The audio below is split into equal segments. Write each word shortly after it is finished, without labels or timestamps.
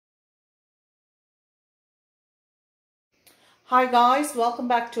Hi guys, welcome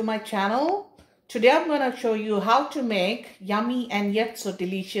back to my channel. Today I'm going to show you how to make yummy and yet so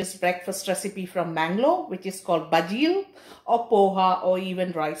delicious breakfast recipe from Mangalore, which is called Bajeel or Poha or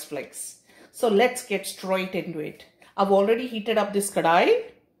even rice flakes. So let's get straight into it. I've already heated up this kadai.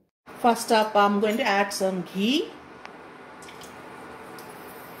 First up, I'm going to add some ghee.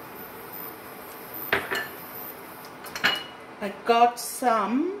 I got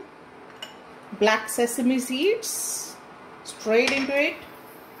some black sesame seeds straight into it,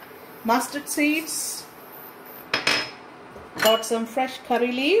 mustard seeds, got some fresh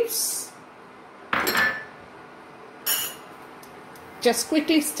curry leaves. Just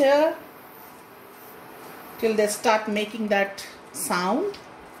quickly stir till they start making that sound.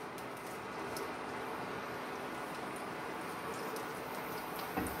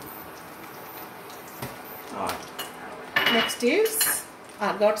 Next is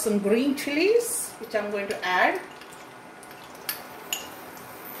I got some green chilies which I'm going to add.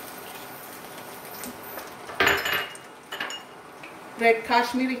 Red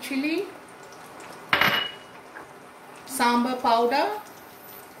Kashmiri chili, sambar powder,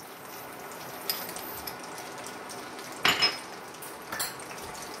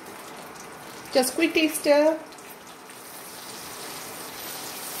 just quickly stir,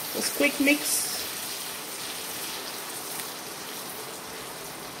 just quick mix.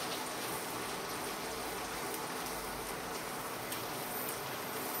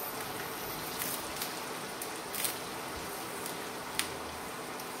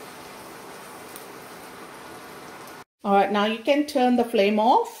 Alright, now you can turn the flame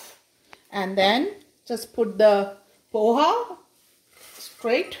off and then just put the poha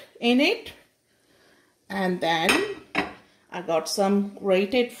straight in it, and then I got some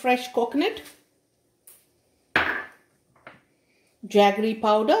grated fresh coconut, jaggery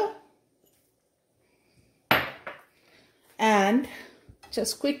powder, and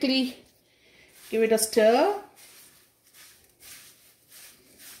just quickly give it a stir.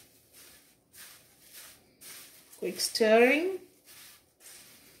 Quick stirring.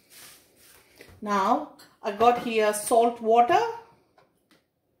 Now I got here salt water,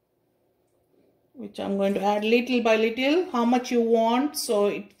 which I'm going to add little by little, how much you want, so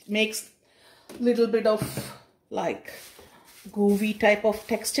it makes a little bit of like gooey type of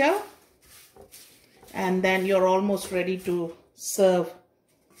texture, and then you're almost ready to serve.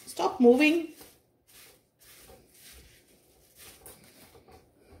 Stop moving.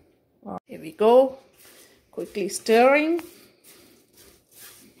 Here we go. Quickly stirring,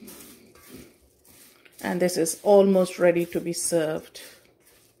 and this is almost ready to be served.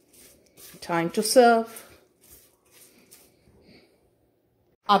 Time to serve.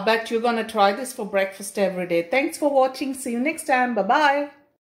 I bet you're gonna try this for breakfast every day. Thanks for watching. See you next time. Bye bye.